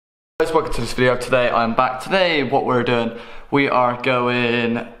Guys, welcome to this video. Today I'm back. Today what we're doing, we are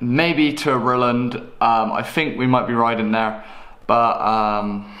going maybe to Rilland. I think we might be riding there, but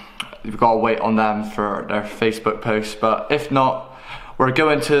we've got to wait on them for their Facebook post. But if not, we're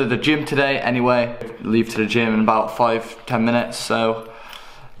going to the gym today anyway. Leave to the gym in about 5-10 minutes. So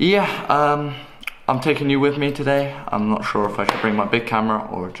yeah, I'm taking you with me today. I'm not sure if I should bring my big camera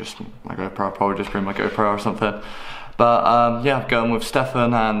or just my GoPro. I'll probably just bring my GoPro or something. But yeah, I'm going with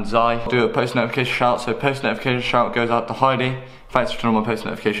Stefan and Zai. Do a post notification shout. So post notification shout goes out to Heidi. Thanks for turning on my post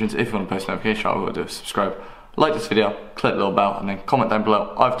notifications. If you want a post notification shout, all you gotta do is subscribe, like this video, click the little bell, and then comment down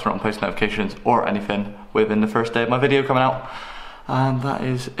below. I've turned on post notifications or anything within the first day of my video coming out. And that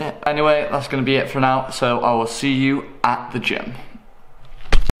is it. Anyway, that's gonna be it for now. So I will see you at the gym.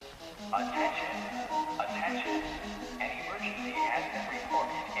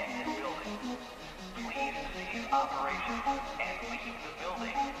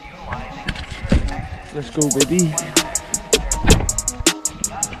 Let's go, baby.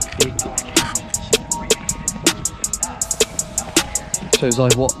 So Zai,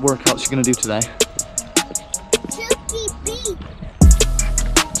 what workouts are you gonna do today?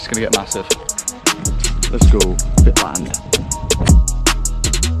 It's gonna get massive. Let's go, bit land.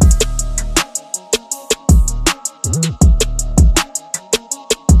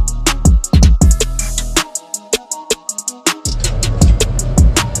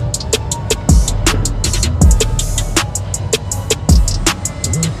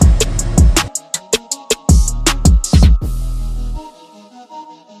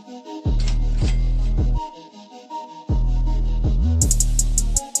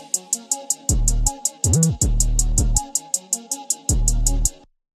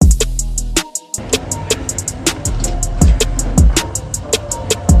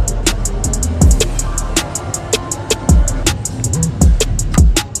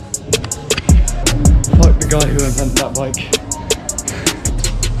 Guy who invented that bike.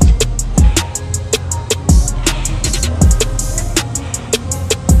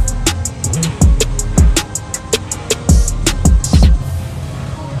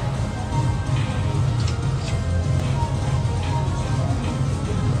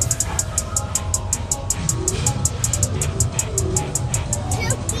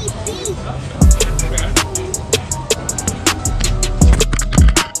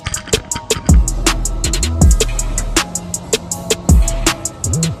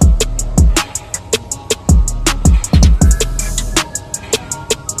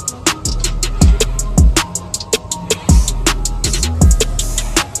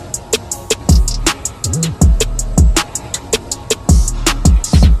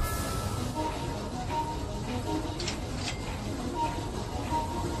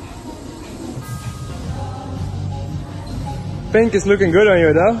 Pink is looking good on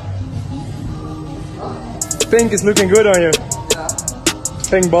you, though. Pink is looking good on you. Yeah.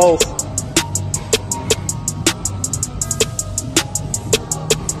 Pink balls.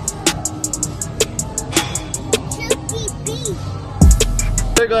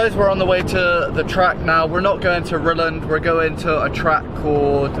 So guys, we're on the way to the track now. We're not going to Rilland, we're going to a track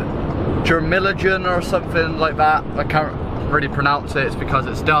called Geldermalsen or something like that. I can't really pronounce it, it's because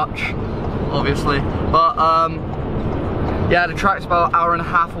it's Dutch, obviously. But yeah, the track's about an hour and a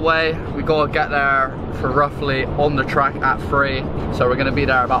half away. We gotta get there for roughly on the track at 3. So we're gonna be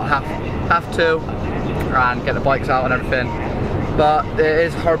there about half 2 and get the bikes out and everything. But it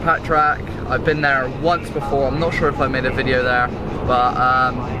is hard pack track. I've been there once before. I'm not sure if I made a video there, but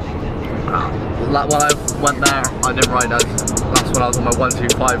when I went there, I didn't ride as. That's when I was on my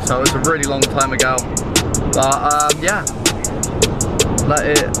 125, so it was a really long time ago. But yeah,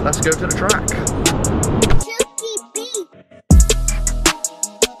 let's go to the track.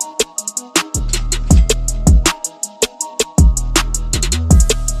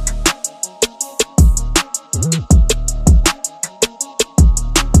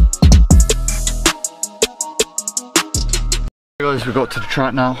 Guys, we got to the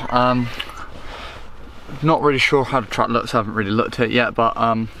track now. Not really sure how the track looks, I haven't really looked at it yet, but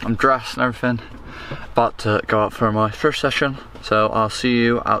I'm dressed and everything, about to go out for my first session, so I'll see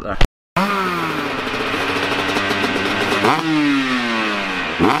you out there.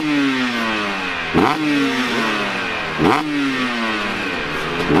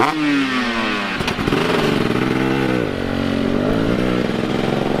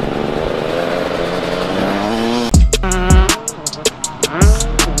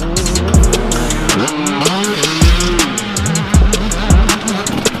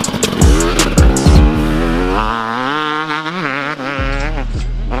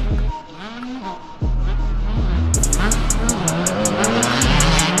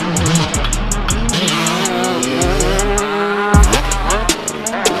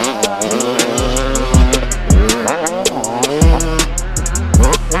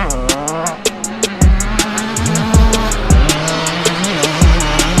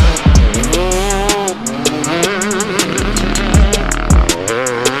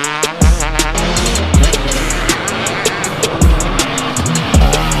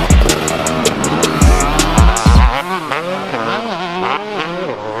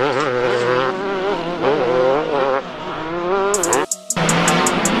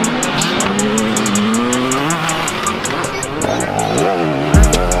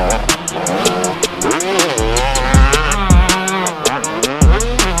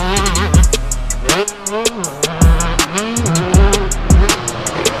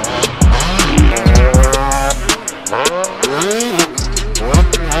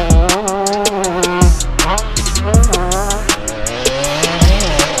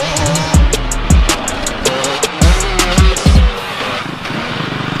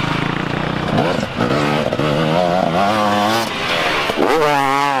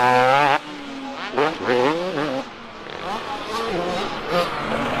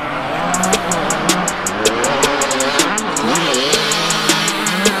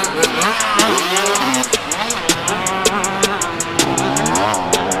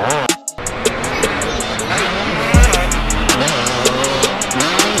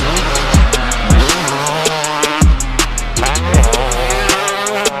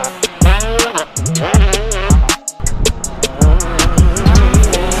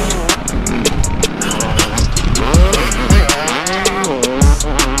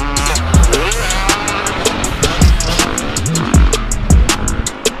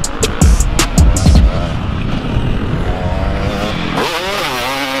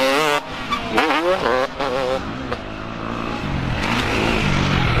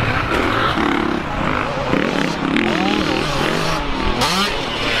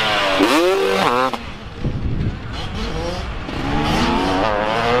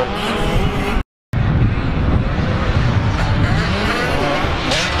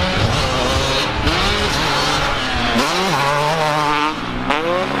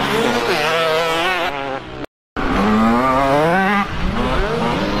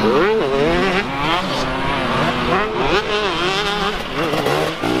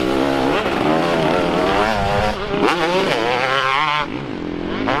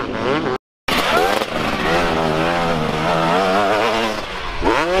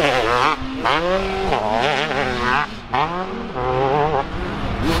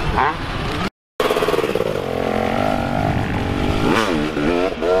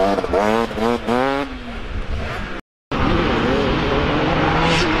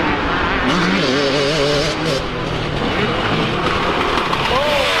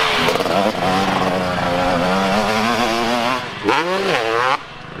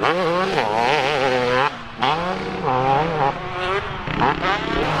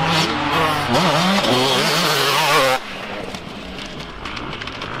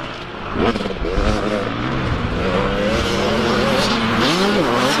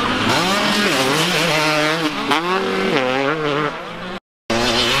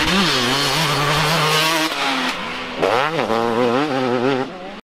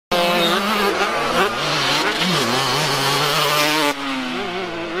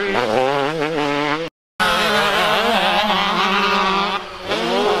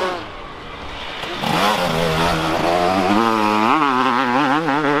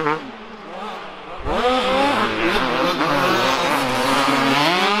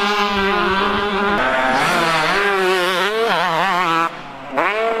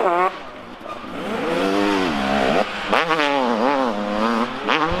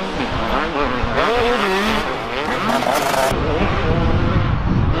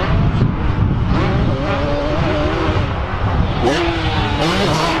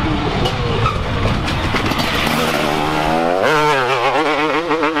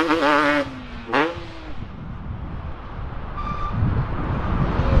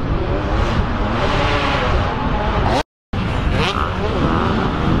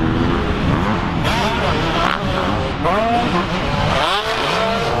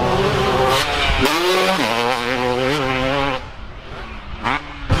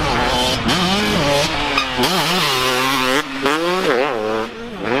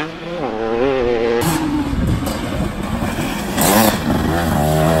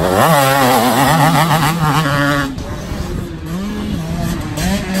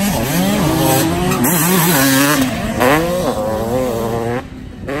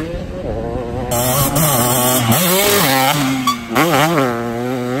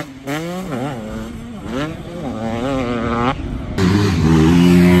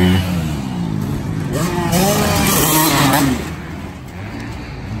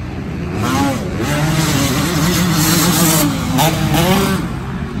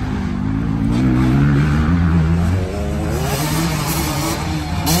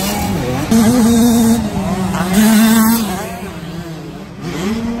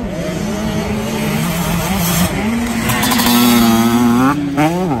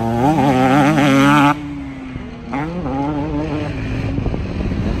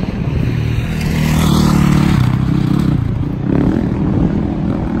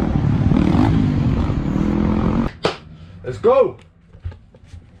 Let's go!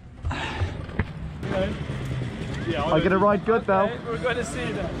 Yeah, I'm gonna ride good though. Okay, we're going to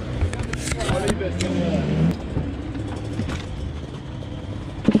see that. I'll leave it.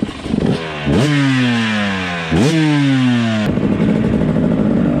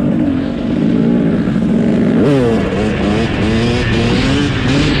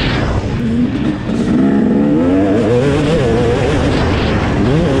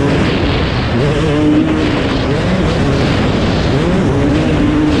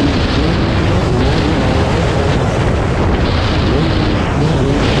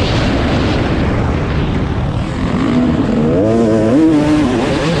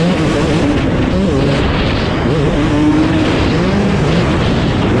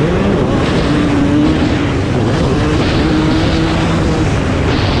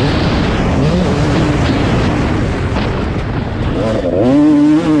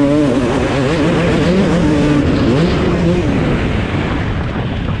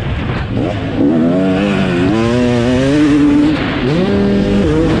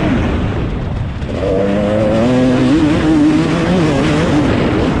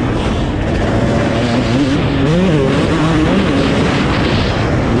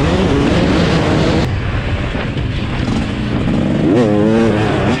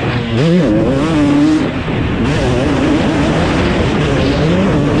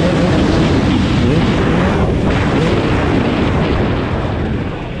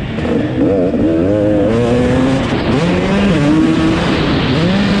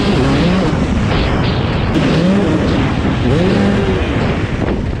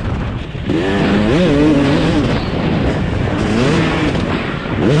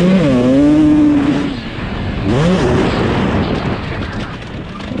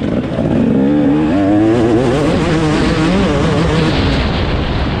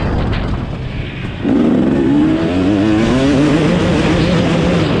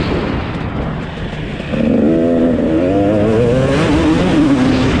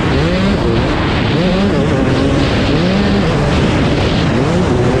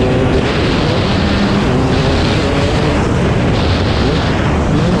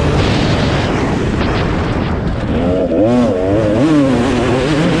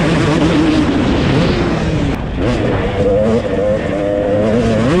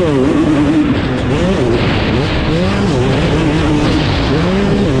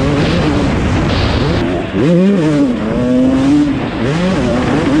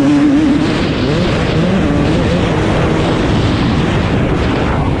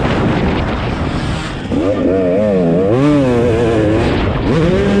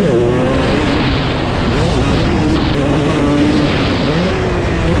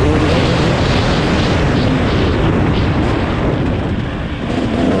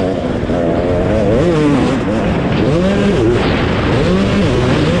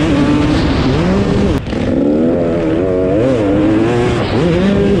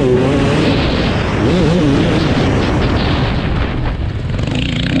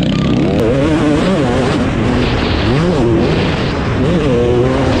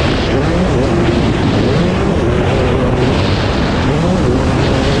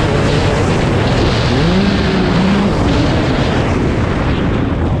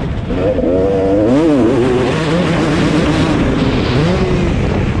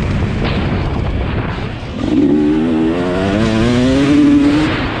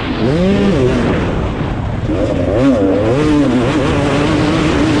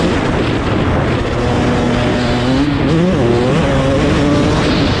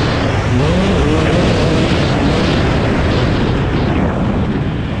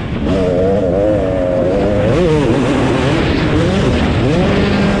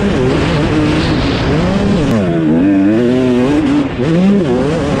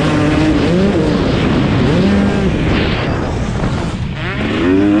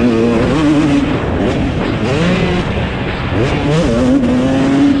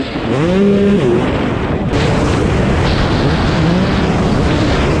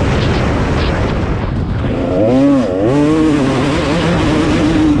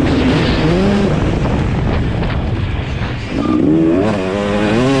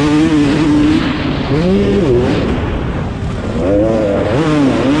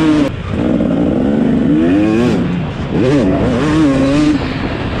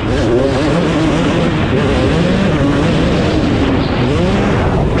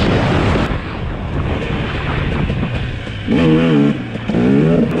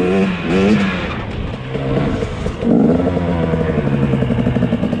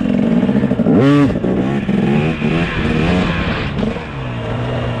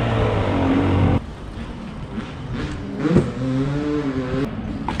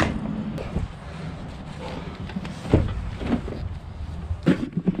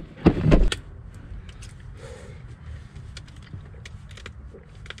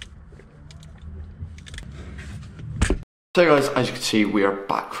 So guys, as you can see, we are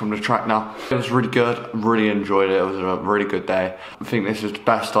back from the track now. It was really good, really enjoyed it. It was a really good day. I think this is the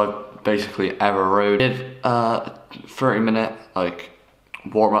best I've basically ever rode. Did a 30-minute like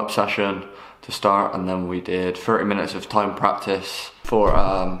warm-up session to start, and then we did 30 minutes of time practice for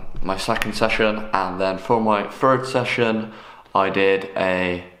my second session, and then for my third session I did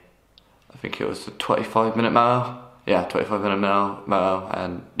I think it was a 25-minute moto. Yeah, 25-minute moto,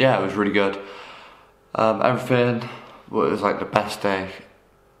 and yeah, it was really good. Everything was like the best day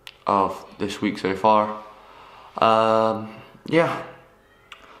of this week so far. Yeah,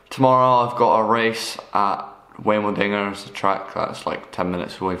 tomorrow I've got a race at Weymoudinger. It's a track that's like 10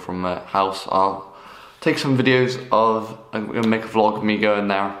 minutes away from my house. I'll take some videos of, I'm gonna make a vlog of me going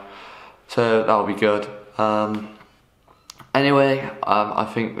there, so that'll be good. Anyway,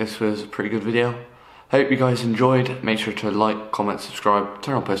 I think this was a pretty good video. Hope you guys enjoyed. Make sure to like, comment, subscribe,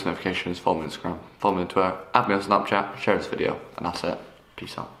 turn on post notifications, follow me on Instagram, follow me on Twitter, add me on Snapchat, share this video, and that's it.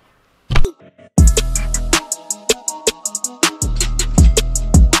 Peace out.